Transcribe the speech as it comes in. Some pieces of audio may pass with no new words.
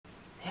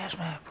There's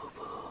my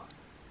boo-boo.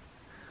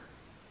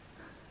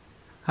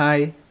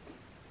 Hi.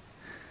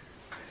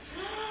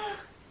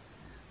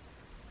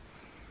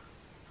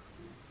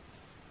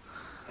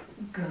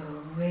 Go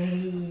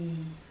away.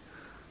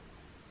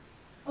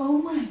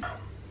 Oh my.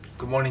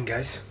 Good morning,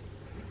 guys.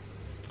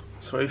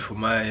 Sorry for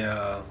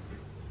my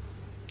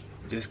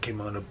just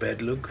came out of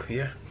bed look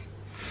here.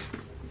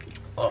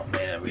 Oh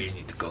man, I really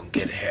need to go and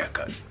get a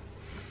haircut.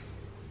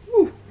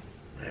 Woo.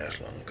 Hair's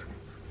long.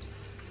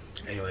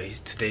 Anyway,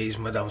 today is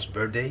Madame's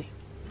birthday,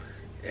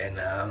 and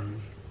I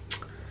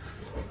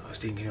was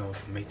thinking of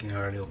making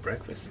her a little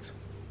breakfast.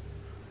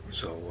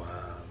 So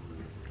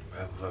I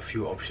have a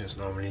few options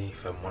normally.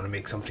 If I want to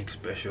make something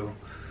special,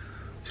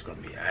 it's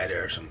gonna be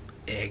either some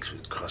eggs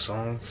with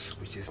croissants,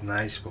 which is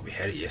nice, but we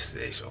had it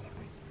yesterday, so.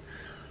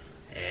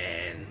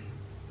 And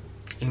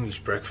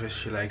English breakfast,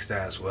 she likes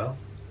that as well,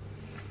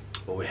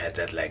 but we had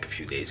that like a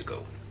few days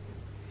ago.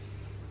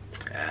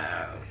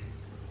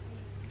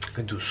 I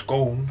can do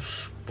scones,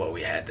 but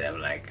we had them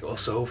like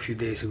also a few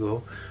days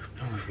ago,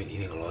 and we've been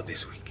eating a lot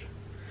this week.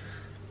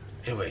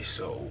 Anyway,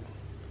 so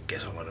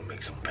guess I'm gonna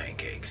make some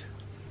pancakes.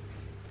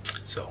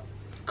 So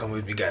come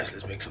with me, guys,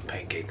 let's make some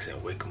pancakes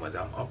and wake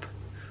Madame up.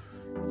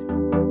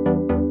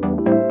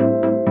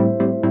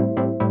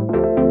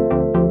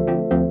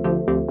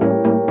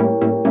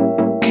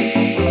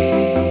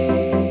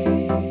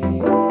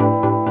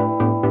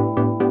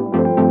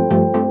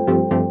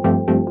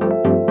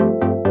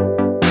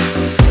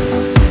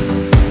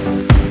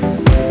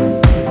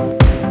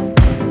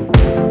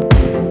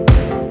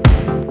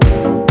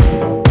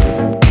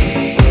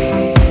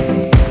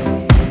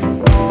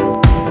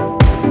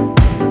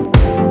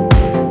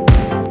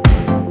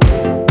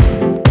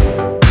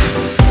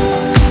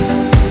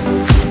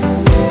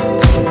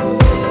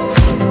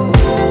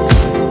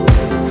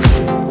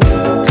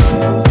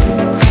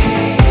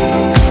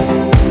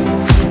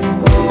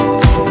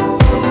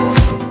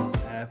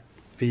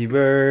 Happy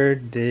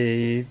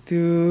birthday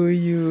to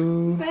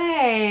you,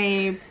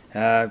 Babe.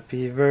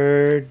 Happy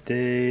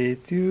birthday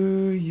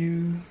to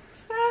you.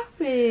 Stop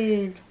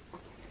it.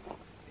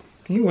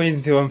 Can you wait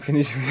until I'm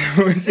finished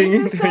with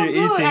singing This is to so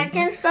you good. eating? I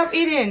can't stop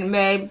eating,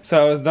 babe.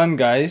 So I was done,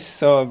 guys.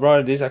 So I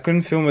brought this. I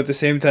couldn't film at the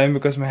same time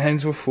because my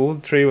hands were full.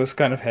 The tray was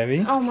kind of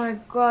heavy. Oh my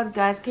god,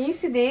 guys. Can you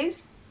see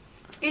this?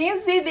 Can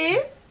you see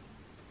this?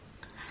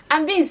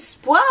 I'm being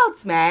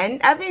spoiled, man.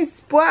 I've been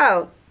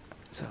spoiled.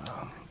 So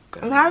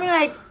I'm having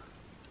like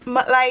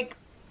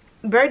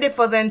birthday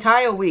for the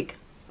entire week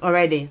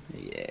already.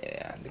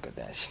 yeah, look at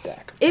that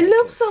stack. It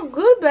looks so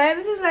good, babe.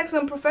 This is like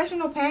some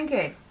professional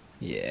pancake.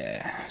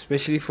 Yeah,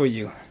 especially for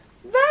you.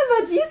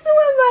 Baba, do you see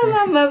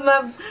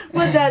what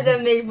what Dada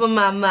made for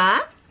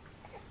Mama?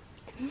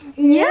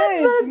 Yeah,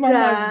 it's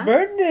Mama's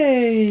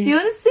birthday. You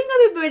want to sing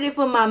happy birthday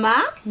for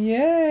Mama?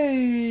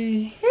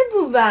 Yay! Hey,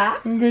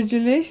 Booba.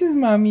 Congratulations,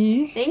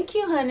 Mommy. Thank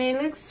you, honey.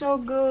 It looks so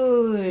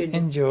good.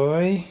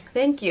 Enjoy.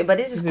 Thank you, but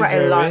this is You quite a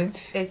deserve lot. it.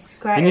 It's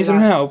quite You a need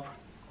some lot. help.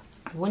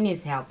 Who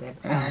needs help, babe?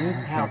 I need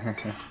help.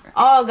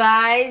 Oh,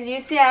 guys,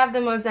 you see I have the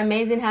most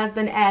amazing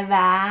husband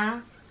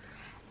ever.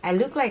 I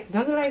look like,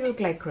 don't I look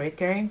like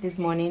Cracker this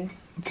morning?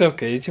 It's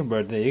okay. It's your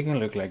birthday. You can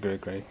look like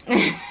Great.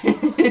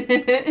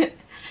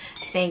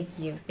 Thank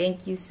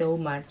you so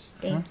much.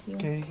 Thank you.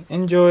 Okay,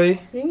 enjoy.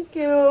 Thank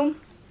you.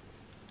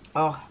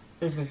 Oh,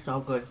 this is so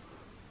good.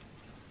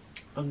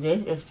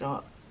 This is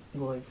so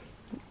good.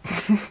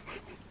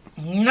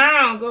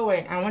 No, go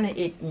away. I want to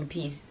eat in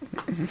peace.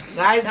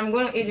 Guys, I'm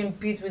going to eat in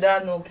peace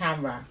without no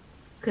camera.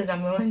 Because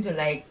I'm going to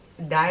like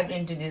dive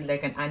into this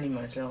like an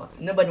animal. So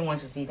nobody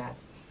wants to see that.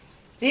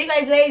 See you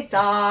guys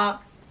later.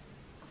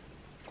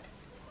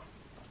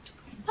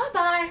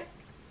 Bye-bye.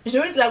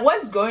 Shuri's like,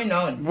 what's going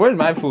on? Where's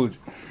my food?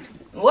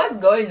 What's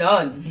going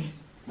on?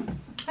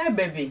 Hey,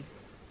 baby.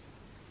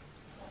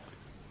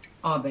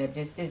 Oh, babe,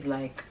 this is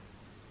like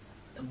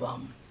the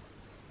bomb.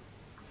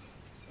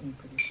 Let me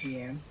put it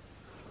here.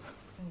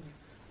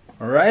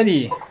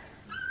 Alrighty.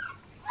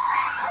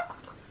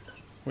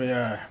 We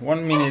are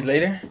 1 minute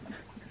later.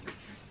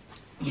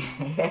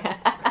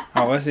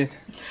 How was it?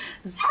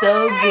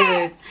 So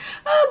good.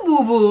 Oh,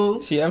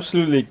 boo-boo. She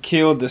absolutely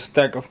killed the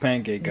stack of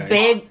pancake, guys.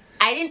 Babe,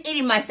 I didn't eat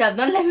it myself.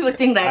 Don't let people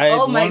think that. I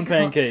Oh ate my one god.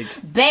 pancake.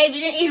 Babe,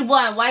 you didn't eat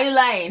one. Why are you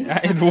lying? I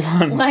ate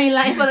one. Why are you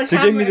lying for the She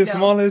camera? gave me the though?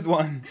 smallest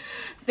one.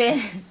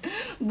 Babe,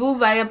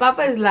 Booba, your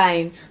papa is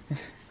lying.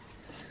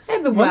 Hey,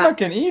 Booba. Mama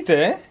can eat,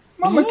 eh?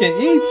 Mama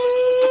can eat.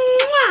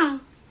 Mwah.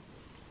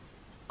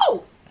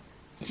 Oh,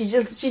 she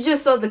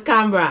just saw the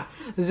camera.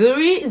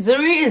 Zuri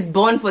is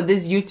born for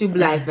this YouTube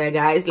life,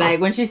 guys. Like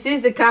when she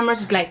sees the camera,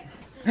 she's like.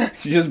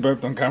 She just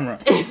burped on camera.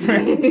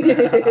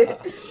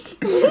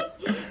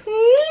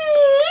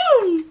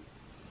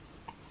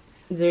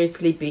 Zuri's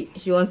sleepy.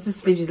 She wants to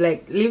sleep. She's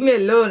like, leave me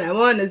alone. I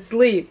want to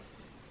sleep.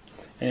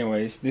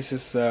 Anyways, this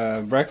is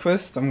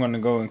breakfast. I'm gonna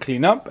go and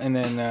clean up, and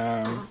then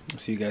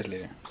see you guys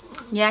later.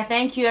 Yeah,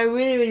 thank you. I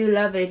really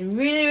love it.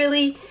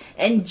 Really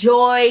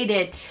enjoyed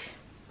it.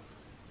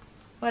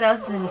 What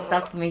else is in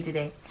stock for me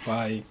today?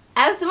 Bye.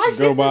 I have so much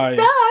Go things by. in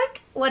stock.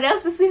 What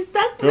else is in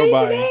stock for Go me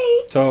by.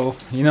 today? So,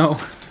 you know,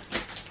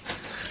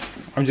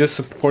 I'm just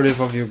supportive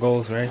of your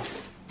goals, right?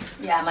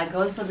 Yeah, my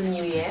goals for the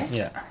new year.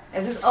 Yeah.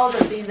 Is this all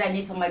the things I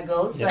need for my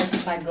goals to Yeah.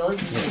 achieve my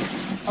goals?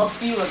 Yeah. A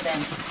few of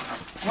them.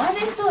 Why are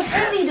they so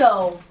heavy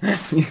though?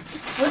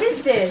 What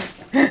is this?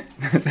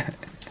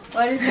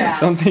 What is that?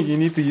 Something you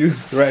need to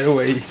use right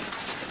away.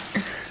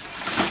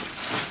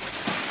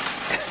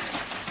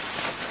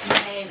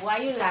 Hey, why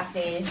are you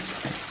laughing?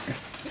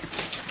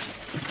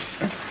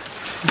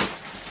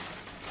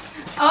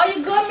 Oh,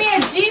 you got me a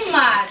gym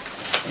mat.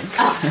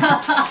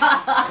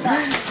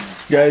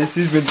 Guys,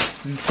 she's been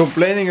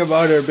complaining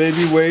about her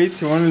baby weight.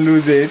 She want to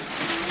lose it.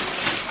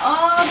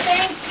 Oh,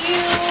 thank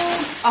you.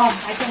 Oh,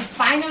 I can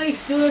finally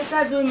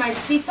start doing my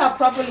sit-up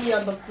properly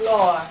on the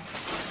floor.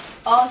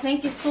 Oh,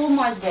 thank you so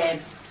much, babe.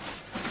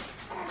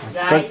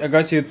 Guys, I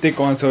got you a thick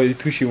one so your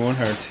tushy won't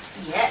hurt.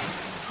 yes.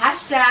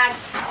 Hashtag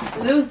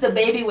lose the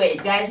baby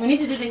weight. Guys, we need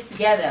to do this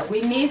together.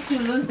 We need to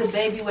lose the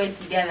baby weight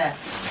together.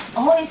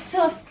 Oh, it's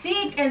so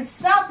thick and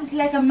soft. It's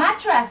like a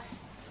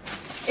mattress.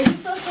 Is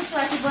this also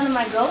to achieve one of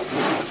my goals?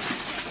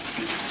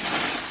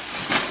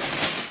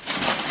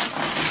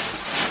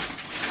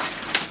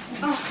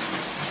 Oh.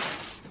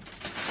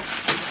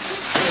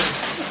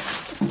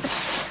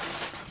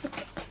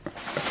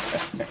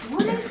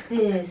 What is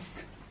this?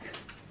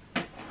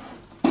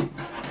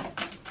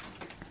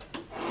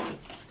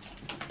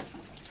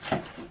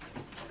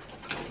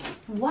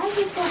 Why is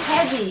it so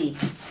heavy?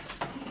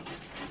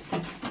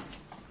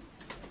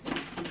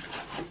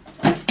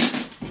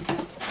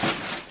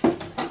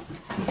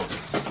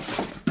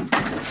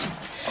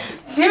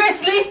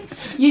 Seriously?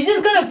 You're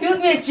just gonna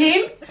build me a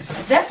gym?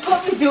 That's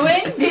what we're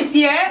doing this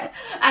year?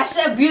 I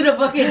should build a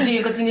bucket gym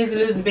because she needs to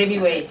lose baby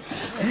weight.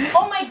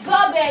 Oh my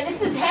god, babe,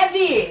 this is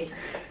heavy.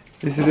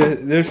 There's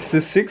the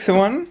 6th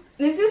one.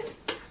 This is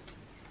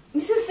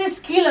 6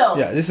 kilos.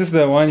 Yeah, this is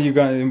the one you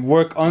gotta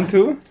work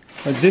onto.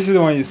 But this is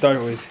the one you start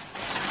with.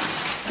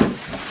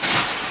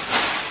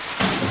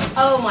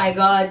 Oh my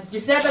god,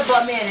 Giuseppe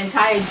bought me an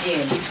entire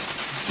gym.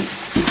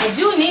 I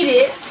do need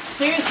it,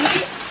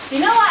 seriously. You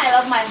know why I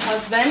love my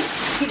husband?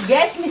 He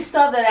gets me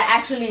stuff that I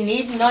actually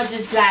need, not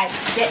just like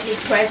get me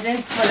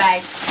presents for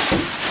like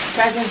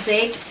present's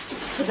sake.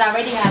 Because I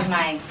already have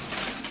my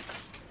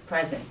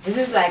present. This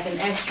is like an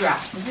extra.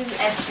 This is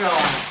extra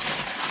one.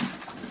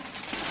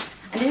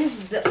 And this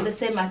is the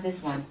same as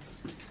this one.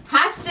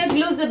 Hashtag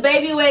lose the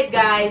baby weight,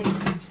 guys.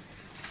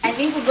 I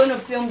think we're going to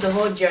film the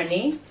whole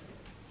journey.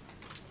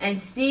 And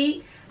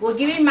see, we're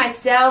giving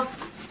myself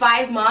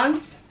 5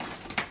 months.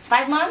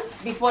 5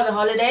 months before the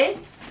holiday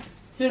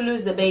to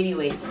lose the baby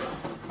weight.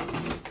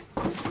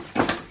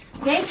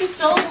 Thank you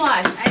so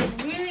much. I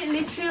really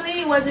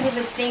literally wasn't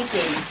even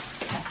thinking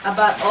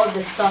about all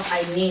the stuff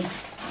I need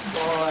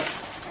for.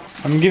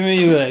 I'm giving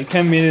you like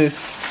 10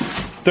 minutes,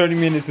 30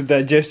 minutes to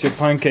digest your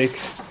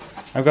pancakes.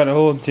 I've got a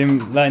whole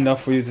gym lined up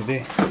for you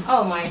today.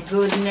 Oh my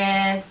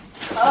goodness.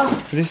 Oh.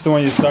 This is the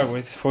one you start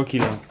with, it's 4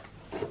 kilo.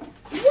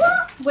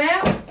 What?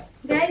 Well,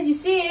 guys, you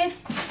see it.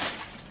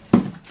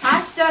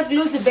 Hashtag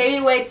lose the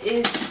baby weight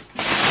is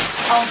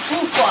on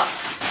full force.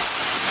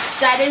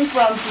 Starting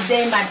from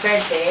today, my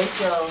birthday.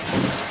 So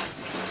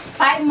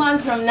 5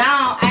 months from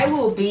now, I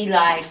will be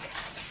like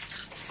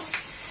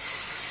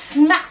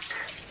smack.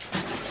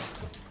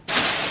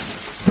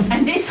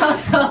 And this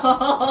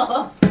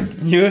also.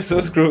 You're so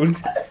screwed.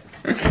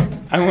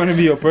 I want to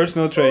be your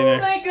personal trainer.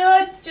 Oh my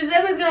god,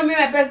 Giuseppe is gonna be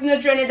my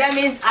personal trainer. That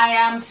means I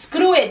am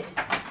screwed.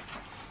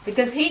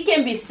 Because he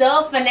can be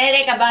so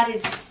fanatic about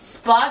his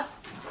spots.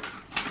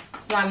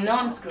 So I know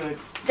I'm screwed.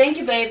 Thank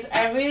you, babe.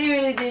 I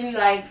really didn't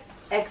like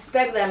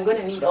expect that I'm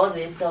gonna need all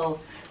this. So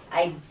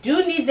I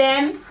do need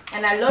them.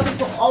 And I love you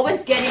for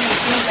always getting the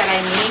things that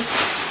I need.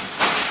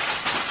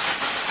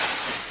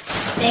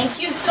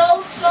 Thank you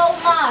so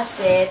much,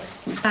 babe.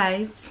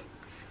 Guys,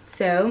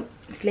 so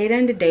it's later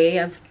in the day.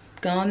 I've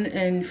gone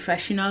and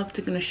freshened up,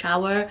 taken a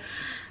shower.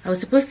 I was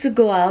supposed to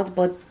go out,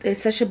 but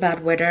it's such a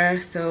bad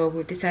weather, so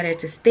we decided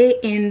to stay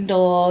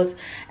indoors.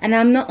 And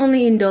I'm not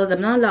only indoors,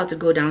 I'm not allowed to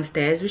go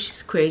downstairs, which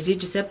is crazy.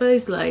 Giuseppe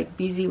is like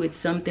busy with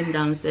something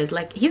downstairs.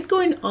 Like he's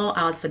going all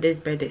out for this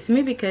birthday. So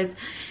maybe because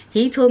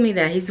he told me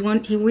that he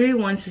really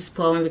wants to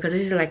spoil me because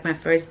this is like my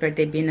first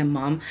birthday being a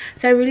mom.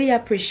 So I really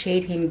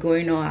appreciate him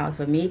going all out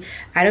for me.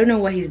 I don't know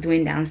what he's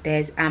doing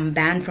downstairs. I'm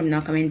banned from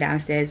not coming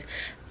downstairs.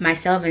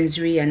 Myself and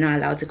Zuri are not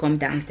allowed to come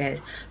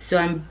downstairs, so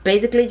I'm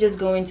basically just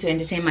going to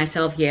entertain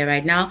myself here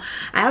right now.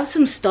 I have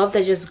some stuff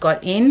that just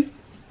got in,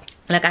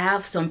 like I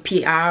have some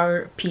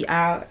PR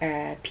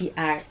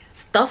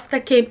stuff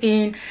that came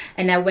in,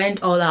 and I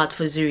went all out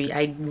for Zuri.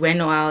 I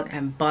went all out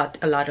and bought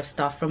a lot of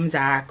stuff from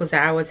Zara because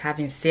Zara was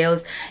having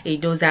sales.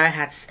 Those Zara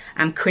hats,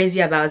 I'm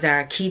crazy about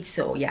Zara kids,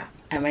 so yeah,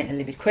 I went a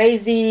little bit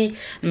crazy.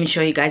 Let me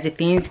show you guys the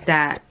things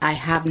that I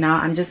have now.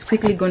 I'm just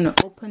quickly going to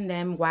open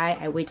them while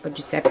I wait for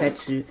Giuseppe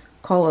to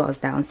call us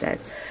downstairs.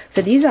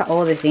 So these are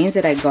all the things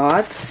that I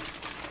got.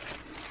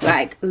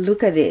 Like,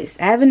 look at this.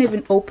 I haven't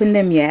even opened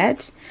them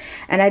yet.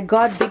 And I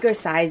got bigger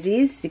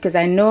sizes because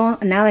I know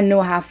now, I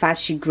know how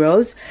fast she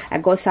grows. I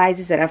got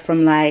sizes that are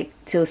from like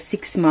till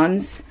 6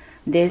 months.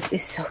 This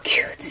is so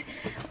cute.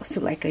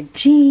 Also like a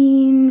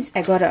jeans.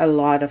 I got a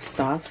lot of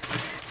stuff.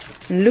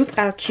 Look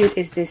how cute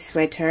is this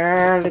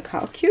sweater. Look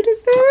how cute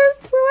is this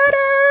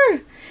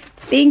sweater.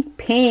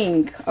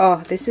 Pink.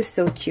 Oh, this is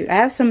so cute. I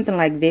have something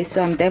like this,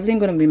 so I'm definitely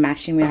going to be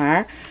matching with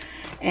her.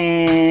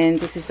 And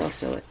this is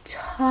also a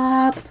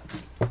top,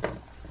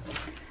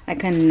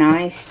 like a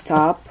nice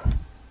top.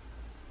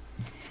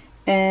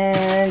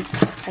 And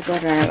I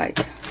got her like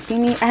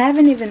thingy. I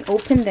haven't even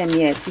opened them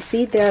yet. You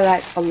see, they're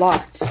like a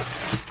lot,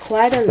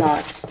 quite a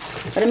lot,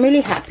 but I'm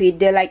really happy.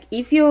 They're like,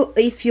 if you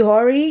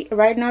hurry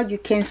right now, you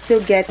can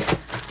still get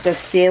the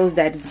sales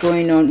that is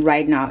going on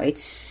right now.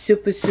 It's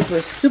super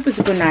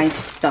nice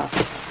stuff.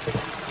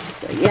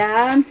 So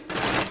yeah,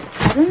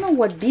 I don't know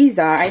what these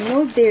are. I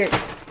know they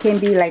can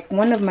be like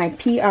one of my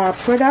PR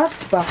products,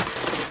 but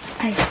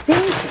I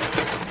think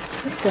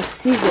it's the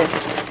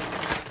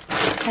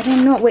scissors. I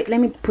don't know. Wait, let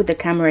me put the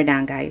camera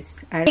down, guys.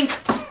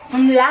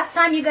 From the last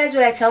time, you guys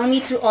were like telling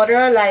me to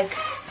order like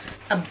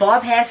a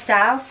bob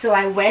hairstyle, so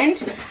I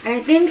went and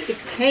I think it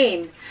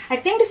came. I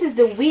think this is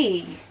the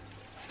wig.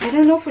 I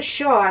don't know for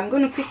sure. I'm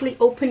gonna quickly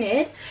open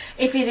it.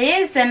 If it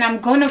is, then I'm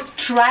gonna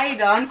try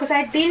it on, because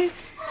I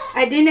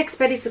didn't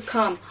expect it to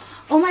come.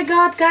 Oh my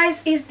god,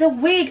 guys, it's the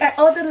wig. I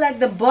ordered like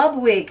the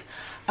bob wig.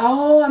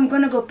 Oh, I'm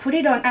gonna go put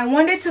it on. I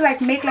wanted to like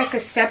make like a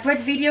separate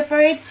video for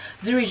it.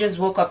 Zuri just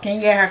woke up. Can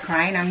you hear her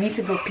crying? I need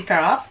to go pick her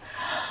up.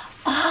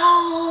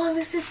 Oh,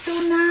 this is so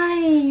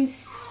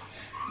nice.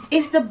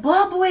 It's the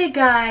bob wig,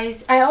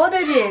 guys. I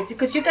ordered it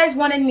because you guys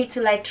wanted me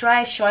to like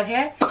try short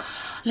hair.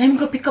 Let me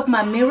go pick up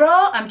my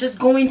mirror. I'm just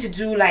going to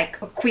do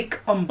like a quick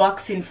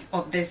unboxing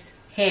of this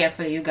hair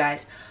for you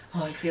guys.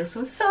 Oh, it feels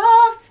so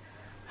soft.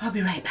 I'll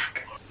be right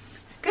back.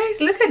 Guys,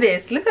 look at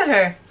this. Look at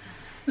her.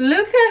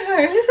 Look at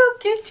her. Look how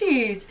cute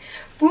she is.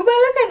 Booba,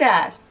 look at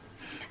that.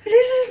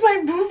 This is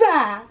my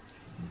Booba.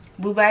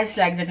 Booba is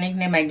like the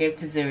nickname I gave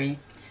to Zuri.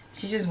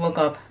 She just woke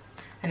up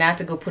and I had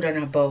to go put on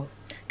her bow.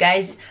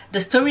 Guys,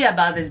 the story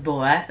about this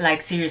bow,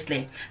 like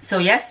seriously. So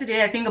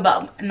yesterday, I think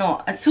about,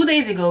 no, 2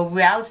 days ago, we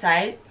were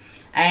outside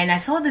and I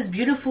saw this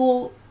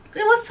beautiful,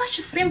 it was such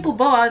a simple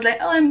bow. I was like,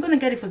 oh, I'm gonna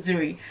get it for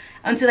Zuri.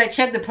 Until I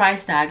checked the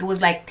price tag, it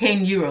was like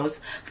 10 euros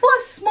for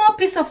a small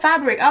piece of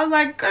fabric. I was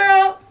like,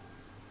 girl,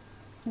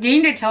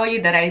 didn't they tell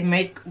you that I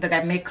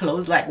make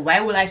clothes? Like,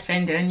 why would I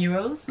spend 10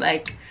 euros?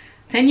 Like,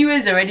 10 euros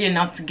is already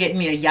enough to get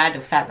me a yard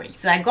of fabric.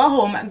 So I got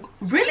home, I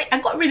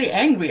got really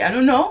angry, I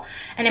don't know.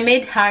 And I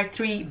made her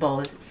 3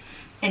 bows.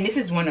 And this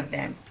is one of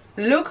them.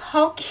 Look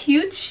how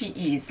cute she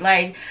is.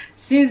 Like,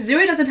 since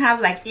Zuri doesn't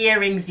have like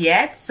earrings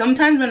yet,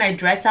 sometimes when I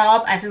dress her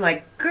up, I feel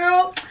like,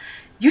 girl,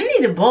 you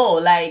need a bow.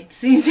 Like,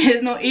 since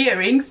there's no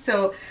earrings.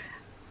 So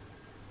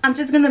I'm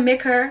just gonna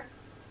make her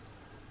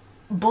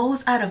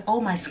bows out of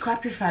all my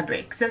scrappy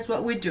fabrics. That's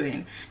what we're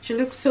doing. She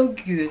looks so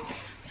good.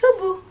 So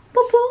boo,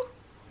 boo boo,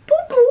 boo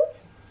boo,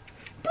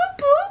 boo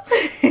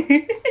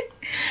boo.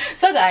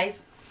 So guys,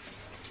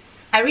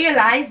 I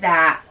realized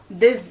that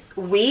this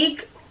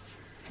week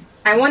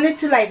I wanted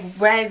to like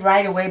wear it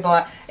right away,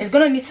 but it's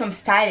gonna need some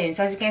styling.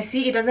 So as you can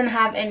see, it doesn't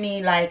have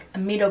any like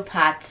middle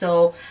part,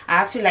 so I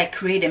have to like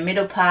create a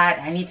middle part.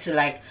 I need to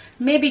like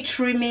maybe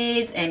trim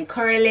it and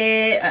curl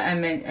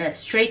it,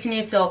 straighten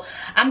it. So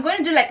I'm going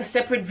to do like a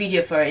separate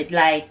video for it,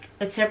 like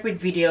a separate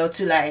video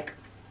to like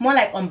more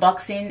like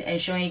unboxing and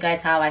showing you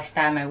guys how I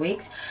style my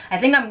wigs. I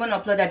think I'm gonna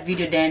upload that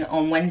video then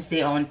on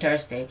Wednesday or on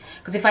Thursday,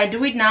 because if I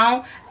do it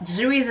now,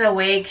 Zuri is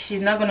awake,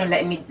 she's not gonna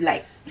let me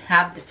like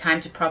have the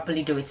time to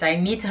properly do it. So I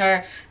need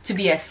her to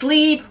be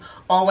asleep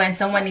or when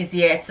someone is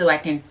here so I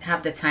can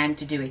have the time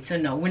to do it. So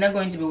no, we're not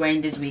going to be wearing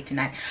this wig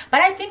tonight,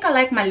 but I think I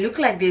like my look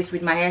like this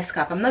with my hair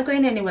scarf. I'm not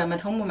going anywhere. I'm at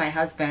home with my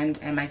husband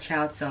and my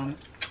child, so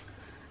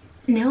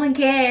no one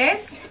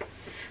cares.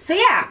 So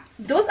yeah,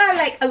 those are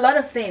like a lot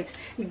of things.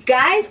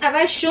 Guys, have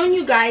I shown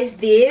you guys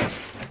this?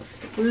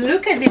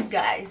 Look at this,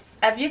 guys.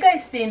 Have you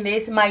guys seen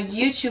this? My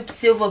YouTube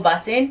silver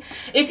button.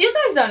 If you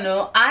guys don't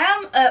know, I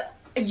am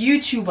a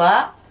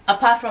YouTuber.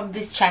 Apart from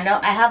this channel,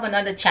 I have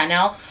another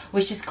channel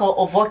which is called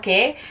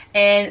Ovoke,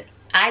 and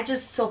I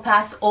just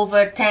surpassed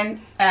over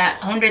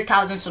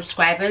 100,000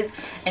 subscribers,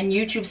 and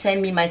YouTube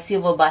sent me my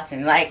silver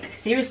button. Like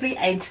seriously,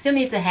 I still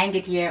need to hang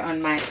it here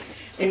on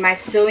in my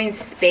sewing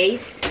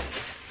space.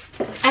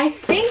 I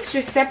think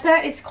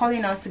Giuseppe is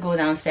calling us to go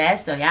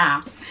downstairs, so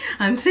yeah,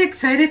 I'm so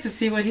excited to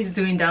see what he's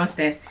doing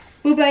downstairs.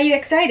 Booba, are you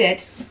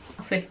excited?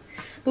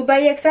 Booba, are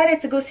you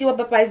excited to go see what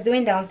Papa is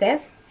doing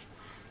downstairs?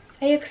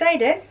 Are you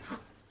excited?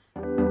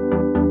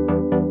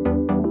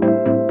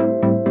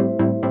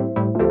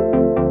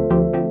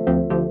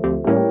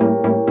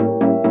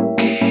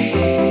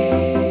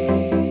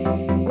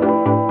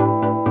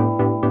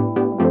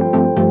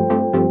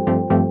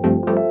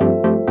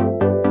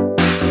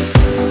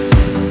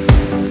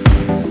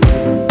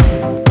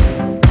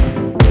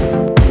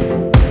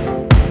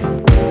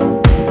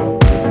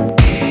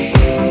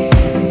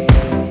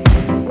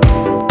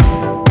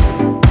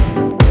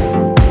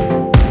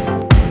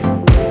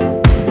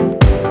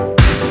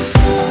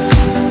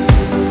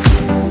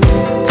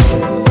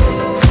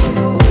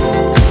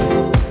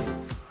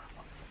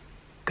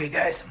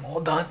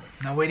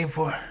 I'm waiting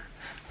for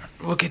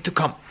Rookie to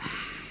come.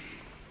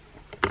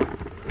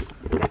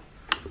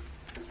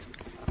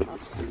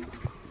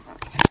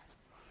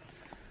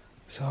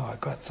 So I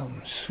got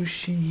some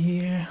sushi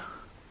here.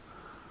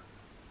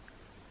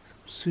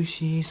 Some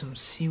sushi, some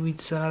seaweed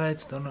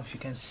salad. Don't know if you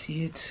can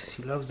see it.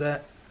 She loves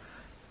that.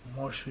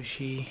 More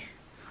sushi.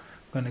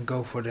 I'm gonna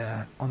go for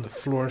the on the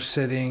floor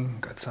setting.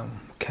 Got some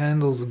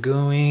candles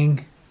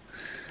going.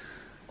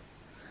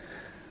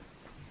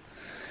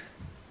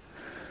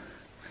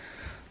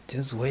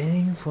 Just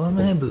waiting for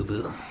my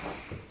boo-boo.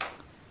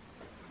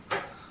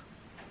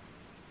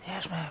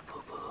 There's my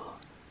boo-boo.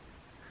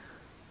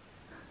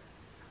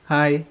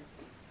 Hi.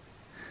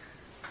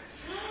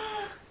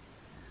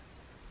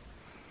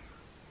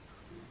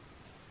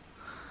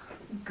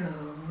 Go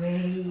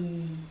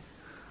away.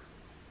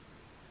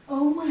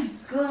 Oh my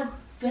god,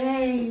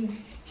 babe.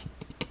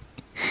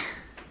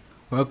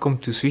 Welcome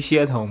to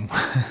Sushi at Home.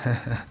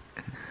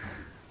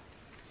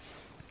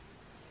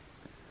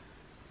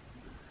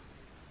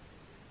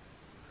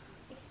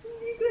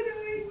 You're gonna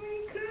make me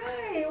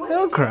cry. Why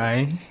Don't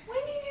cry. Why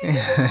did you do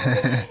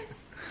this?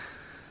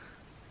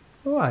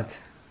 What?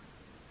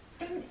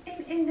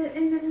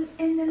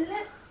 In the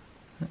left.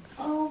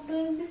 Oh,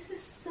 babe, this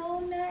is so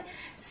nice.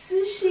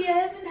 Sushi. I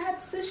haven't had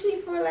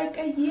sushi for like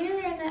a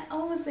year and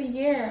almost a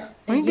year.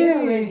 A year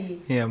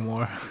already. Yeah,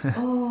 more.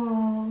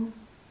 Oh,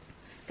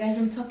 guys,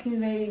 I'm talking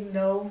very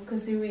low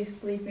because you were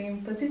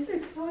sleeping, but this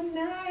is so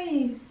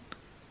nice.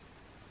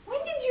 When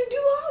did you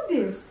do all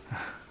this?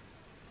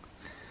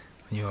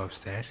 When you were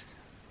upstairs.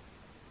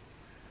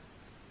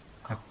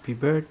 Happy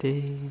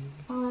birthday.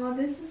 Oh,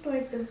 this is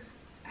like the.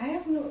 I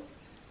have no.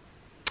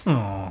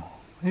 Oh,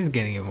 he's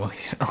getting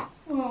emotional.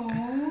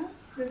 Oh,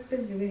 this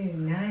is really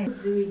nice.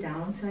 Zoom it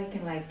down so I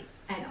can like,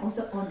 and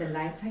also on the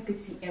lights I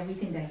could see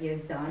everything that he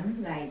has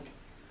done. Like,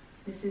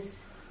 this is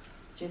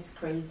just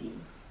crazy.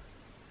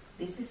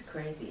 This is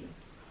crazy.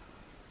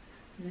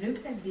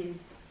 Look at this.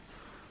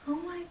 Oh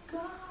my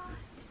god.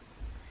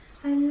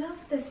 I love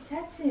the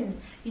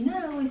setting. You know,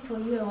 I always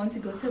told you I want to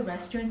go to a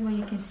restaurant where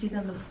you can sit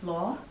on the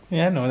floor.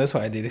 Yeah, no, that's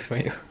why I did this for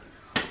you.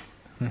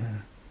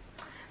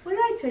 What did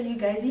I tell you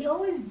guys? He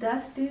always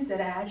does things that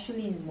I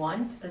actually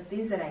want, or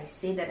things that I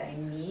say that I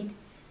need.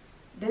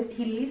 That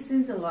he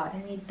listens a lot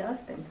and he does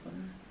them for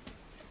me.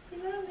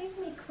 You're gonna make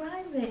me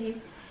cry,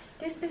 babe.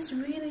 This is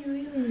really,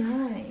 really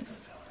nice.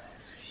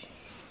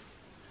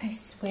 I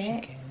swear,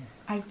 Chicken.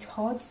 I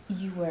thought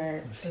you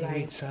were Seaweed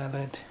like.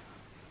 salad.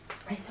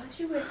 I thought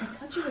you were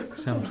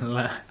cooking. Some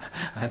I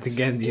had to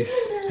get this.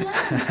 Even the I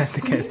had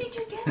to lamb. Where get. did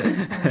you get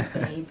this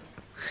from, babe?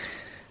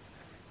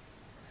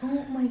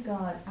 Oh my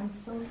god, I'm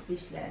so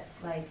speechless.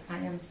 Like, I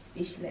am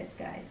speechless,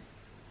 guys.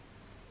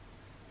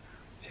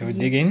 Shall we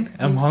dig in?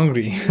 I'm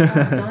hungry. You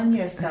have done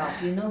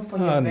yourself, you know, for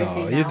your Oh birthday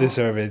no, now. you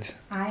deserve it.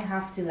 I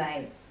have to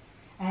like,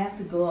 I have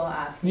to go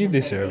out. You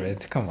deserve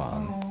it. Come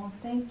on. Oh,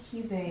 thank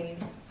you, babe.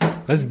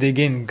 Let's dig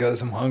in,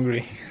 cause I'm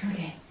hungry.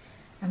 Okay,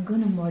 I'm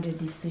gonna order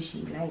this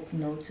sushi like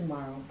no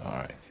tomorrow. All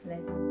right.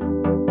 Let's.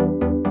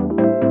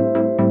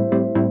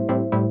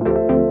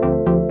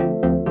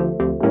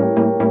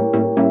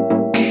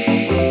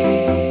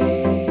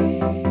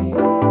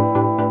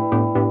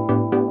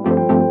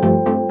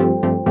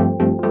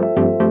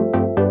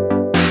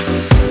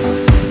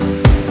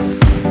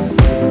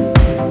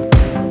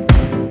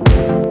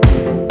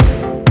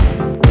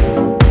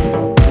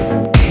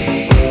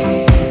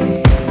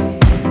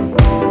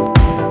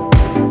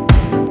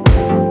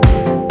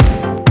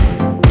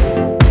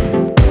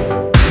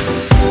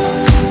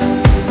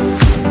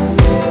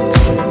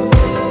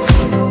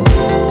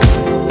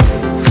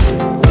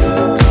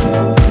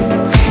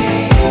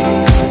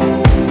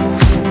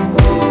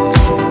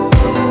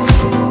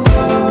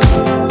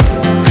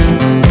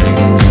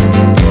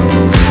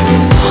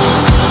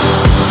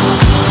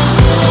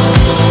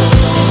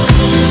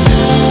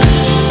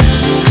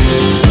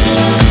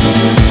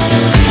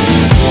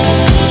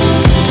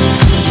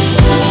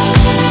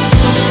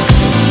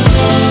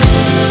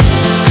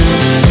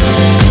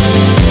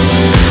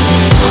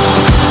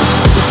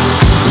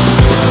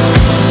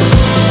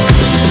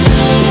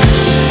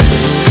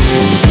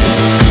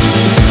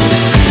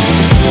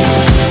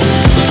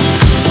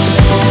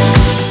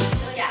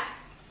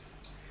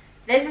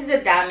 This is the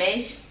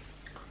damage.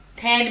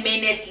 10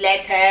 minutes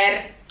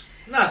later.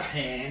 Not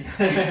 10.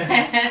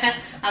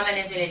 How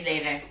many minutes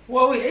later?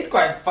 Well, we ate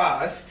quite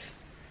fast.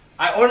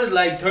 I ordered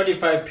like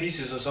 35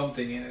 pieces or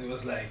something, and it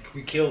was like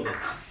we killed it.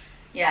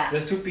 Yeah.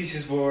 There's 2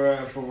 pieces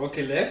for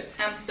Rocky left.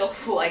 I'm so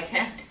full, I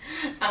can't.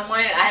 I'm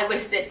wearing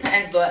high-waisted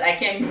pants, but I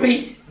can't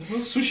breathe. This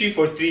was sushi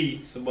for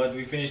 3, so but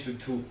we finished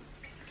with 2.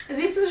 Is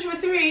this sushi for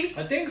 3?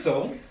 I think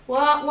so.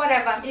 Well,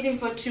 whatever. I'm eating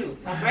for 2.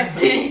 I'm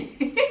resting.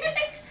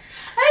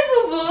 Hi,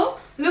 Boo Boo.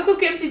 Look who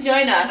came to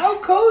join us. How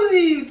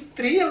cozy!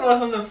 3 of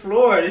us on the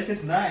floor. This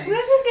is nice.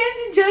 Look who came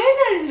to join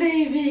us,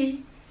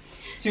 baby.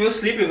 She was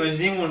sleeping when she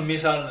didn't want to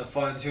miss out on the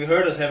fun. She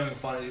heard us having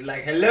fun. She's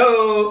like,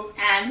 "Hello,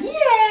 I'm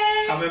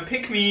here." come and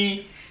pick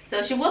me."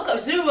 So she woke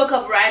up. She woke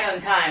up right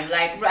on time,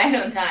 like right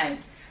on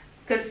time.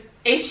 Cause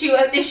if she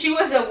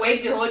was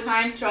awake the whole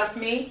time, trust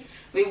me,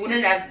 we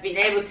wouldn't have been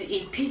able to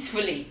eat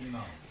peacefully. No.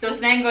 So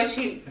thank God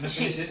she Can I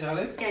finish this,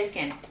 Alex? yeah, you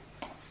can.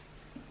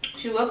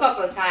 She woke up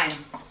on time,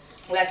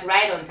 like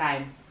right on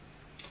time.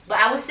 But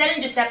I was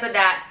telling Giuseppe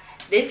that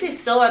this is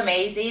so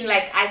amazing.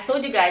 Like I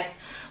told you guys,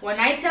 when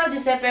I tell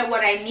Giuseppe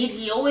what I need,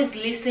 he always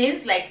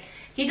listens. Like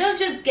he don't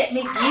just get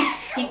me gift,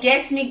 he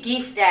gets me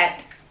gift that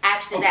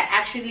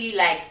actually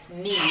like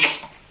need,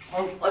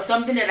 or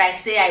something that I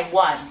say I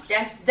want.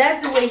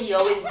 That's the way he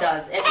always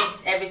does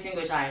every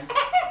single time.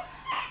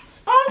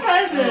 Oh,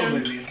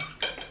 baby.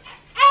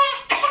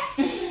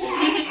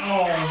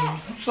 Oh,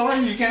 I'm sorry,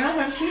 you cannot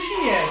have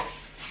sushi yet.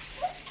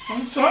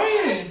 I'm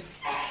sorry.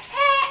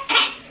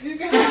 You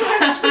cannot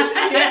have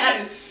sushi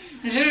yet.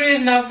 Julie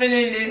is not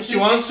feeling this. She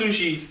wants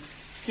sushi.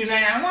 She's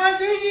like, I want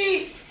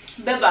sushi.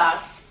 Beba.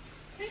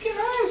 You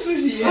cannot have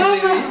sushi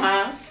yet,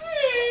 baby.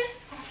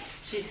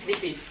 She's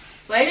sleeping.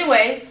 But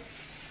anyways,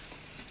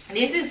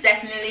 this is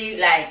definitely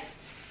like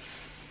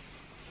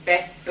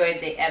best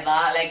birthday ever.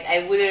 Like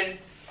I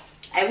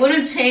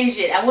wouldn't change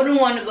it. I wouldn't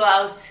want to go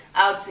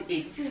out to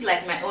eat. This is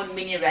like my own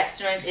mini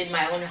restaurant in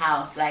my own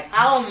house. Like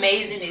how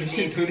amazing is this?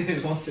 We should do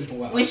this once in a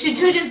while. We should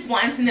do this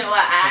once in a while.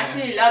 I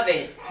actually love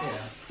it. Yeah.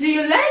 Do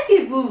you like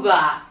it,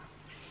 Booba?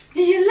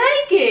 Do you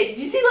like it? Did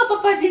you see what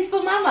Papa did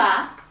for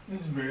Mama?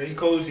 It's very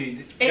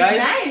cozy. It's Guys,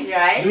 nice,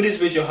 right? do this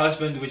with your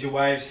husband, with your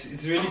wives.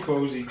 It's really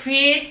cozy.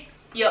 Create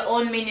your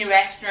own mini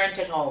restaurant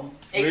at home.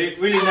 It's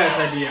Really nice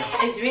idea.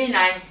 It's really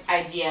nice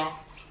idea.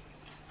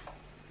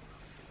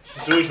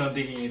 Zoe's not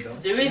digging it though.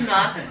 There is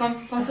not.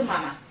 Come to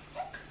Mama.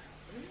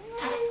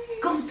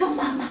 Come to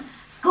Mama.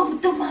 Come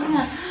to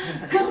Mama.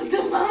 Come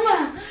to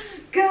Mama.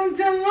 Come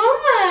to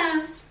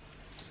Mama.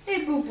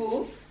 Hey, Boo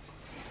Boo.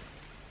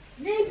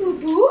 Hey, Boo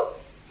Boo.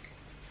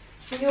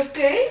 Are you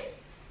okay?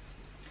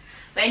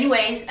 But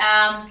anyways,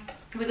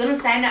 we're gonna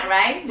sign out,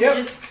 right? Yep.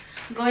 We're just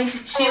going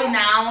to chill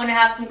now. I want to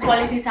have some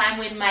quality time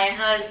with my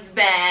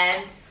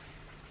husband.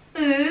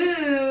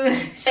 Ooh.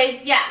 So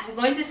yeah, we're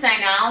going to sign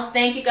out.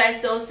 Thank you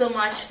guys so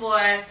much for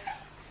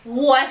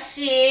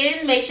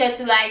watching. Make sure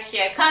to like,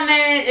 share,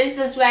 comment, and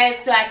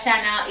subscribe to our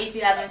channel if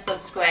you haven't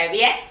subscribed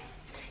yet.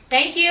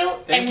 Thank you.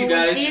 Thank you, we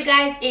will guys. see you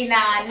guys in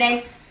our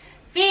next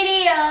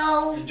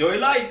video. Enjoy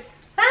life.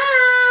 Bye.